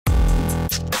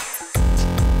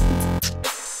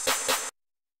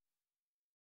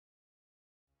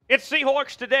It's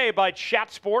Seahawks Today by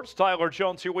Chat Sports. Tyler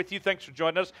Jones here with you. Thanks for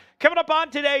joining us. Coming up on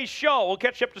today's show, we'll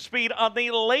catch you up to speed on the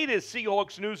latest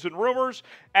Seahawks news and rumors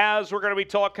as we're going to be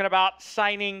talking about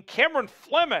signing Cameron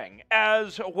Fleming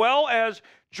as well as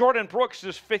Jordyn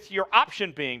Brooks' fifth-year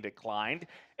option being declined,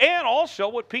 and also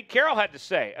what Pete Carroll had to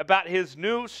say about his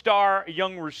new star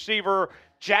young receiver,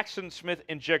 Jaxon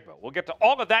Smith-Njigba. We'll get to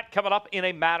all of that coming up in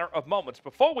a matter of moments.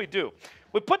 Before we do,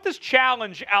 we put this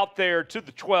challenge out there to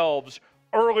the 12s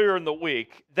earlier in the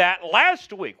week that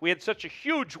last week we had such a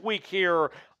huge week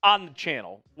here on the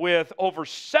channel with over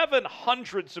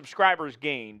 700 subscribers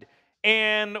gained,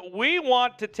 and we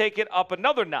want to take it up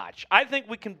another notch. I think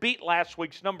we can beat last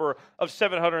week's number of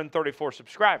 734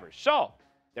 subscribers. So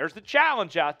there's the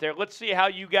challenge out there. Let's see how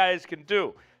you guys can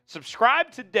do.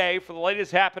 Subscribe today for the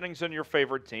latest happenings on your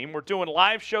favorite team. We're doing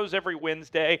live shows every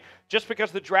Wednesday. Just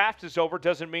because the draft is over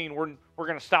doesn't mean we're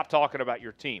going to stop talking about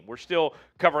your team. We're still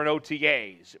covering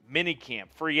OTAs,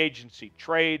 minicamp, free agency,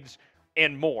 trades,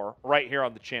 and more right here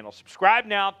on the channel. Subscribe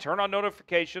now. Turn on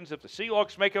notifications. If the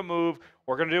Seahawks make a move,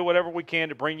 we're going to do whatever we can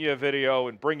to bring you a video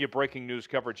and bring you breaking news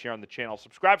coverage here on the channel.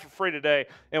 Subscribe for free today,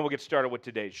 and we'll get started with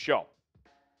today's show.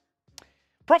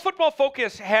 Pro Football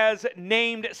Focus has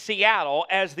named Seattle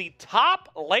as the top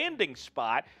landing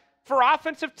spot for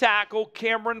offensive tackle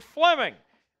Cameron Fleming.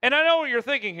 And I know what you're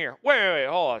thinking here. Wait,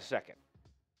 hold on a second.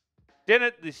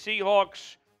 Didn't the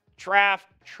Seahawks draft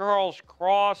Charles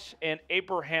Cross and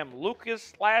Abraham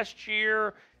Lucas last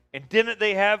year? And didn't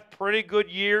they have pretty good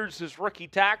years as rookie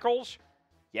tackles?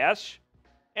 Yes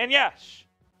and yes.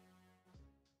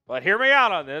 But hear me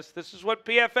out on this. This is what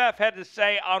PFF had to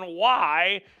say on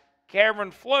why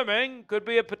Cameron Fleming could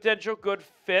be a potential good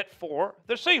fit for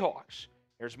the Seahawks.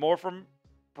 Here's more from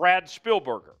Brad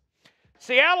Spielberger.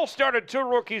 Seattle started two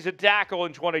rookies at tackle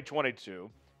in 2022,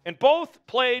 and both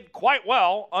played quite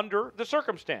well under the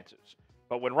circumstances.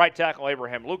 But when right tackle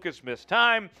Abraham Lucas missed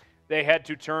time, they had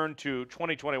to turn to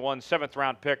 2021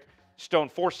 seventh-round pick Stone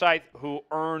Forsythe, who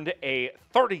earned a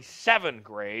 37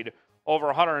 grade over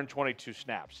 122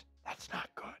 snaps. That's not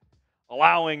good.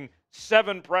 Allowing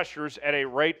 7 pressures at a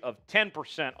rate of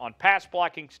 10% on pass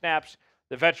blocking snaps,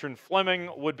 the veteran Fleming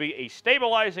would be a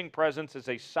stabilizing presence as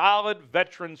a solid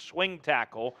veteran swing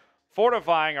tackle,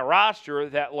 fortifying a roster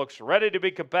that looks ready to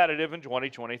be competitive in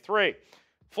 2023.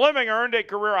 Fleming earned a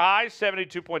career-high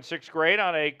 72.6 grade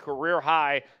on a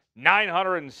career-high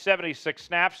 976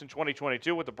 snaps in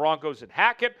 2022 with the Broncos and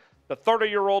Hackett. The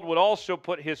 30-year-old would also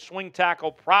put his swing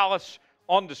tackle prowess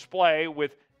on display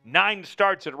with 9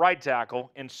 starts at right tackle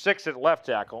and 6 at left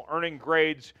tackle, earning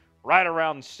grades right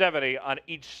around 70 on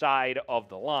each side of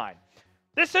the line.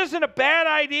 This isn't a bad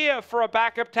idea for a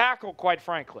backup tackle, quite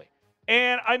frankly.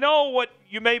 And I know what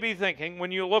you may be thinking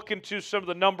when you look into some of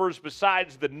the numbers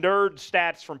besides the nerd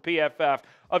stats from PFF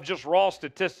of just raw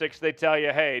statistics. They tell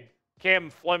you, hey,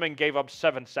 Cam Fleming gave up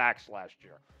 7 sacks last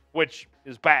year, which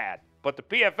is bad. But the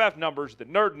PFF numbers, the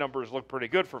nerd numbers, look pretty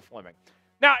good for Fleming.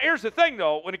 Now, here's the thing,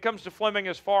 though, when it comes to Fleming,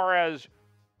 as far as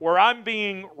where I'm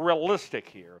being realistic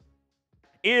here,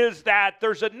 is that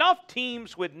there's enough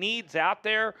teams with needs out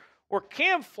there where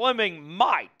Cam Fleming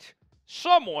might,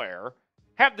 somewhere,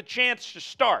 have the chance to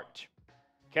start,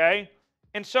 okay?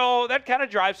 And so that kind of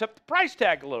drives up the price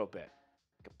tag a little bit.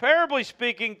 Comparably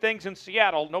speaking, things in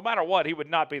Seattle, no matter what, he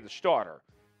would not be the starter.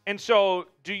 And so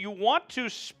do you want to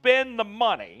spend the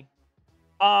money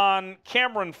on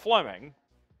Cameron Fleming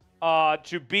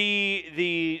to be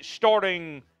the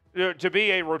starting, to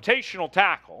be a rotational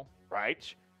tackle,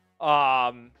 right?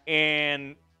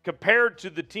 And compared to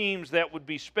the teams that would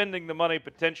be spending the money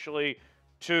potentially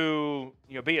to,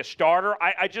 be a starter,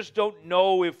 I just don't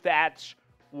know if that's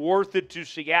worth it to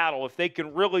Seattle, if they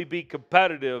can really be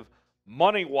competitive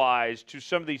money-wise to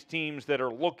some of these teams that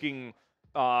are looking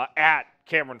at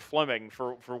Cameron Fleming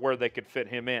for where they could fit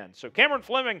him in. So Cameron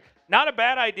Fleming, not a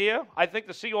bad idea. I think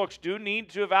the Seahawks do need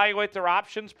to evaluate their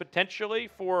options potentially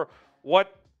for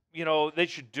what, they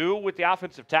should do with the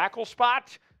offensive tackle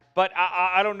spot. But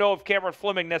I don't know if Cameron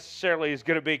Fleming necessarily is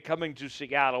going to be coming to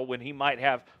Seattle when he might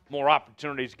have more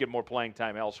opportunities to get more playing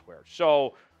time elsewhere.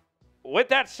 So with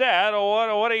that said,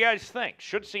 what do you guys think?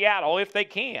 Should Seattle, if they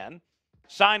can,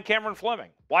 sign Cameron Fleming?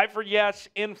 Y for yes,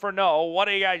 in for no. What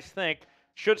do you guys think?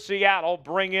 Should Seattle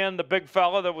bring in the big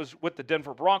fella that was with the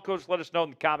Denver Broncos? Let us know in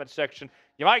the comments section.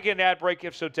 You might get an ad break.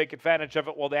 If so, take advantage of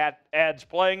it while the ad's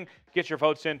playing. Get your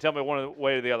votes in. Tell me one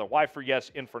way or the other. Y for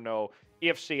yes, in for no,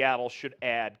 if Seattle should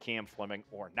add Cam Fleming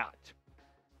or not.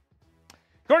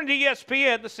 According to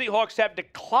ESPN, the Seahawks have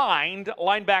declined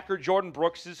linebacker Jordyn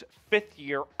Brooks'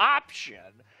 fifth-year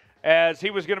option. as he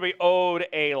was going to be owed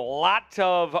a lot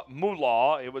of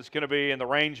moolah. It was going to be in the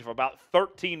range of about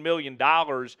 $13 million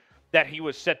that he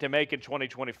was set to make in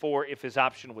 2024 if his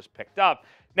option was picked up.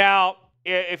 Now,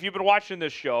 if you've been watching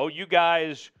this show, you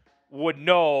guys would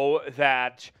know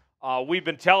that we've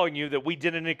been telling you that we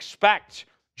didn't expect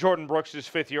Jordyn Brooks'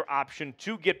 fifth-year option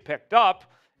to get picked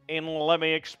up, and let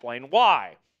me explain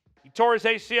why. He tore his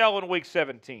ACL in Week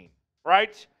 17,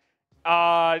 right?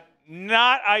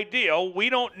 Not ideal. We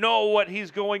don't know what he's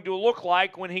going to look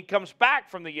like when he comes back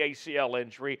from the ACL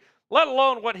injury, let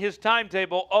alone what his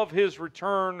timetable of his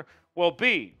return will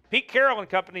be. Pete Carroll and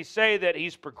company say that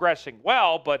he's progressing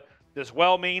well, but does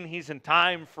well mean he's in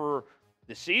time for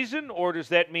the season, or does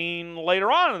that mean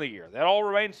later on in the year? That all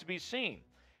remains to be seen.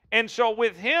 And so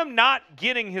with him not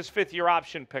getting his fifth-year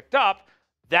option picked up,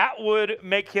 that would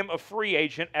make him a free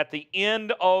agent at the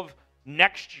end of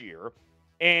next year,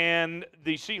 and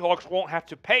the Seahawks won't have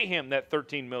to pay him that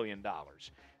 $13 million.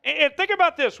 And think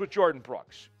about this with Jordyn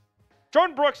Brooks.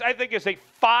 Jordyn Brooks, I think, is a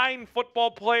fine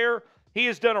football player. He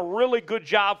has done a really good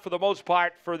job for the most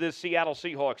part for this Seattle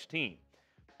Seahawks team.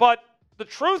 But the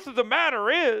truth of the matter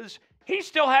is he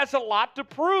still has a lot to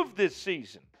prove this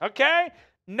season, okay?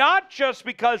 Not just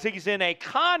because he's in a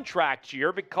contract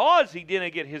year, because he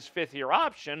didn't get his fifth-year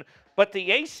option, but the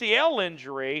ACL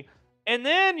injury. And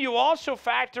then you also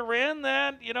factor in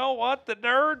that, you know what, the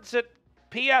nerds at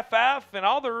PFF and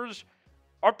others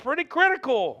are pretty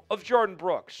critical of Jordyn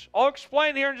Brooks. I'll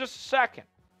explain here in just a second.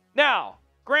 Now,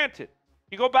 granted,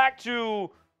 you go back to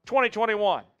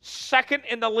 2021, second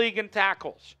in the league in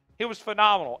tackles. He was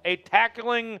phenomenal, a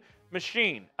tackling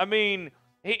machine. I mean,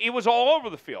 he was all over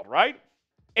the field, right?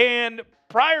 And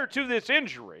prior to this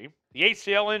injury, the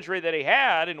ACL injury that he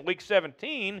had in Week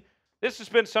 17, this has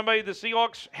been somebody the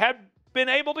Seahawks had been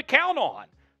able to count on.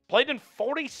 Played in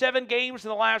 47 games in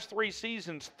the last 3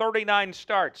 seasons, 39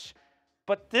 starts.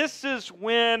 But this is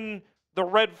when the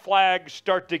red flags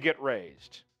start to get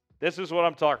raised. This is what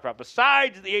I'm talking about.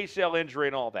 Besides the ACL injury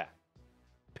and all that,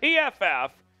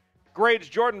 PFF grades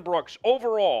Jordyn Brooks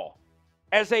overall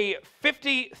as a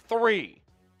 53.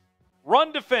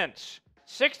 Run defense,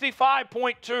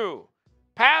 65.2.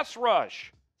 Pass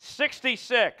rush,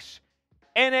 66.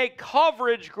 And a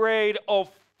coverage grade of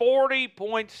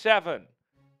 40.7.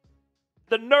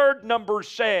 The nerd numbers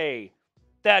say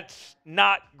that's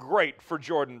not great for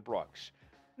Jordyn Brooks.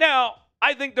 Now,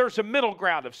 I think there's a middle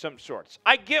ground of some sorts.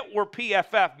 I get where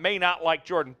PFF may not like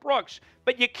Jordyn Brooks,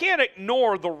 but you can't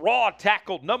ignore the raw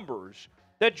tackled numbers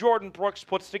that Jordyn Brooks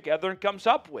puts together and comes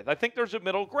up with. I think there's a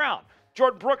middle ground.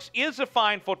 Jordyn Brooks is a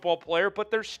fine football player, but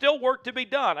there's still work to be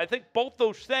done. I think both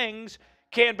those things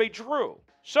can be true.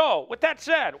 So, with that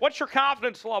said, what's your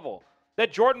confidence level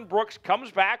that Jordyn Brooks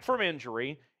comes back from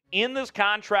injury in this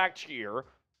contract year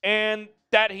and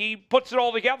that he puts it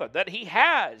all together, that he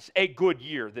has a good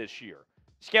year this year?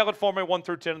 Scale it for me 1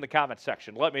 through 10 in the comment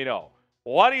section. Let me know.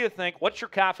 What do you think? What's your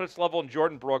confidence level in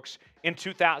Jordyn Brooks in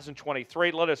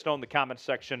 2023? Let us know in the comment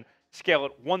section. Scale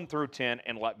it 1 through 10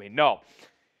 and let me know.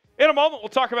 In a moment, we'll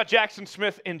talk about Jaxon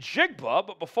Smith-Njigba,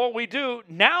 but before we do,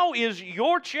 now is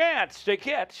your chance to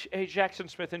get a Jaxon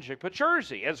Smith-Njigba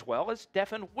jersey, as well as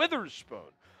Devin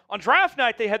Witherspoon. On draft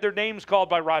night, they had their names called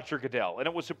by Roger Goodell, and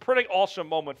it was a pretty awesome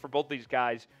moment for both these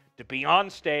guys to be on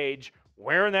stage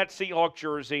wearing that Seahawk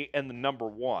jersey and the number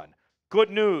 1.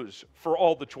 Good news for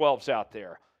all the 12s out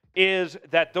there is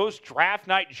that those draft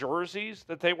night jerseys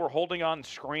that they were holding on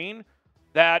screen,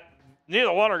 that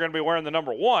neither one are going to be wearing the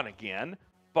number 1 again.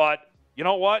 But you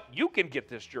know what? You can get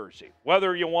this jersey,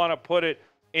 whether you want to put it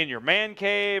in your man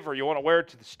cave or you want to wear it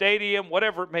to the stadium,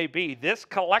 whatever it may be. This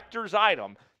collector's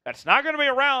item that's not going to be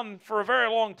around for a very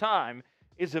long time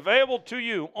is available to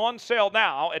you on sale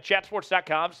now at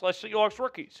chatsports.com/Seahawks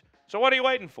Rookies. So what are you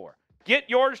waiting for? Get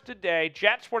yours today,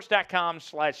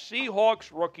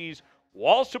 chatsports.com/Seahawks Rookies,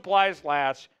 while supplies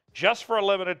last, just for a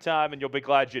limited time, and you'll be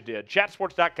glad you did.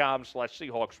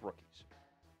 Chatsports.com/Seahawks Rookies.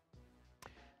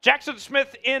 Jaxon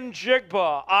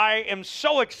Smith-Njigba, I am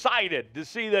so excited to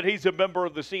see that he's a member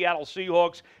of the Seattle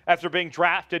Seahawks after being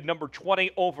drafted number 20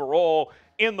 overall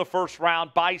in the first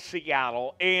round by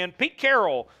Seattle. And Pete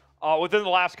Carroll, within the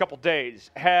last couple days,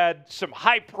 had some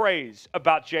high praise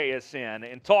about JSN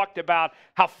and talked about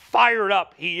how fired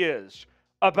up he is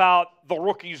about the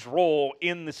rookie's role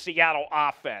in the Seattle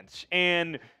offense.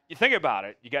 And you think about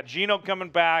it, you got Geno coming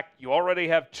back. You already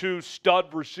have 2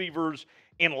 stud receivers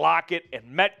in Lockett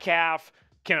and Metcalf.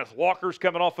 Kenneth Walker's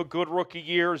coming off a good rookie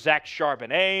year. Zach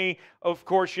Charbonnet, of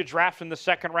course, you draft in the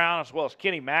second round, as well as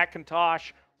Kenny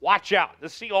McIntosh. Watch out. The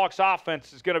Seahawks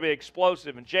offense is going to be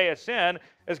explosive, and JSN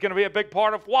is going to be a big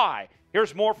part of why.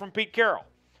 Here's more from Pete Carroll.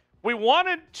 We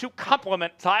wanted to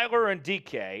complement Tyler and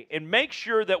DK and make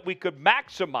sure that we could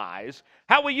maximize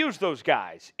how we use those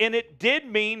guys. And it did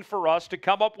mean for us to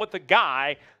come up with a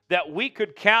guy that we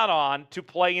could count on to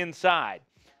play inside.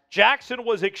 Jaxon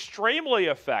was extremely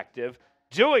effective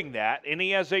doing that, and he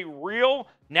has a real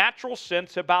natural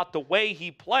sense about the way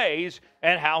he plays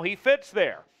and how he fits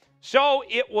there. So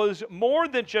it was more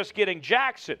than just getting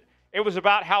Jaxon. It was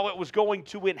about how it was going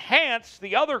to enhance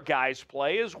the other guys'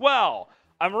 play as well.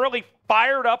 I'm really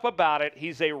fired up about it.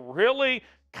 He's a really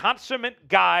consummate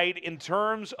guide in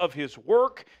terms of his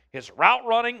work, his route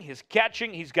running, his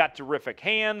catching. He's got terrific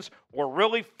hands. We're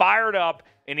really fired up,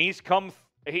 and he's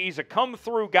a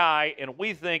come-through guy, and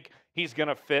we think he's going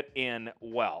to fit in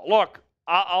well. Look,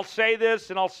 I'll say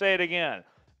this, and I'll say it again.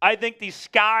 I think the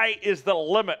sky is the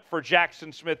limit for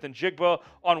Jaxon Smith-Njigba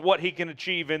on what he can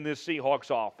achieve in this Seahawks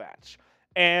offense.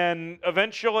 And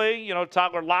eventually,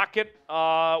 Tyler Lockett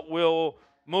will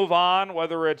move on,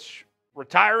 whether it's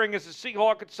retiring as a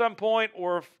Seahawk at some point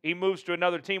or if he moves to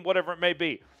another team, whatever it may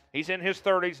be. He's in his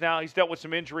 30s now. He's dealt with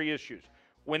some injury issues.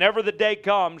 Whenever the day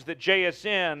comes that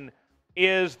JSN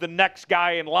is the next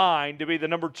guy in line to be the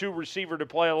number 2 receiver to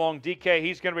play along DK,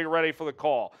 he's going to be ready for the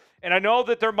call. And I know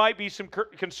that there might be some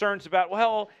concerns about,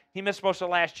 well, he missed most of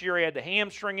last year. He had the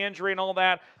hamstring injury and all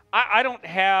that. I don't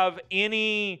have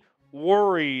any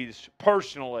worries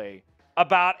personally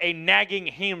about a nagging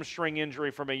hamstring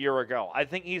injury from a year ago. I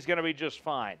think he's going to be just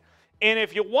fine. And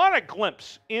if you want a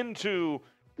glimpse into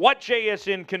what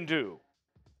JSN can do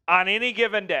on any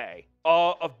given day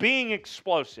of being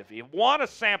explosive, you want a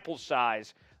sample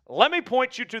size, let me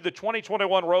point you to the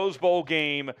 2021 Rose Bowl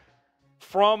game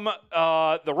from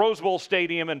the Rose Bowl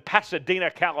Stadium in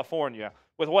Pasadena, California,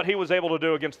 with what he was able to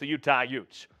do against the Utah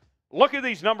Utes. Look at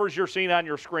these numbers you're seeing on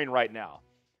your screen right now.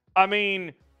 I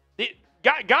mean,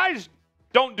 guys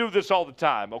don't do this all the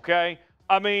time, okay?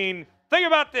 I mean, think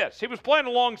about this. He was playing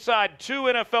alongside 2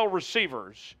 NFL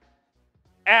receivers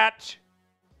at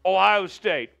Ohio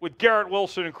State with Garrett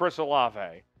Wilson and Chris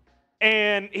Olave.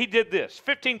 And he did this,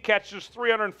 15 catches,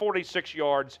 346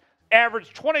 yards,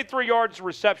 averaged 23 yards of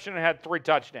reception and had 3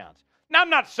 touchdowns. Now, I'm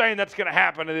not saying that's going to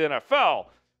happen in the NFL,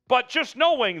 but just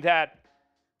knowing that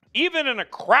even in a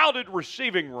crowded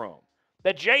receiving room,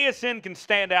 that JSN can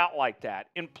stand out like that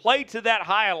and play to that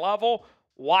high level,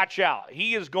 watch out.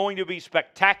 He is going to be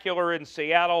spectacular in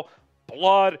Seattle.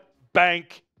 Blood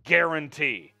bank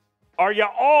guarantee. Are you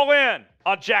all in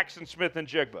on Jaxon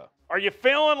Smith-Njigba? Are you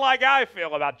feeling like I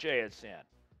feel about JSN?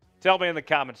 Tell me in the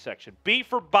comment section. B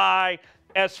for buy,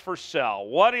 S for sell.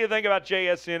 What do you think about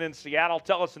JSN in Seattle?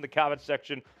 Tell us in the comment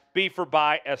section. B for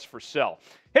buy, S for sell.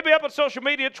 Hit me up on social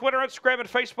media, Twitter, Instagram, and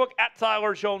Facebook at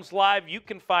Tyler Jones Live. You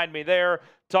can find me there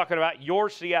talking about your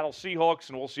Seattle Seahawks,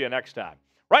 and we'll see you next time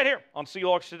right here on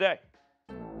Seahawks Today.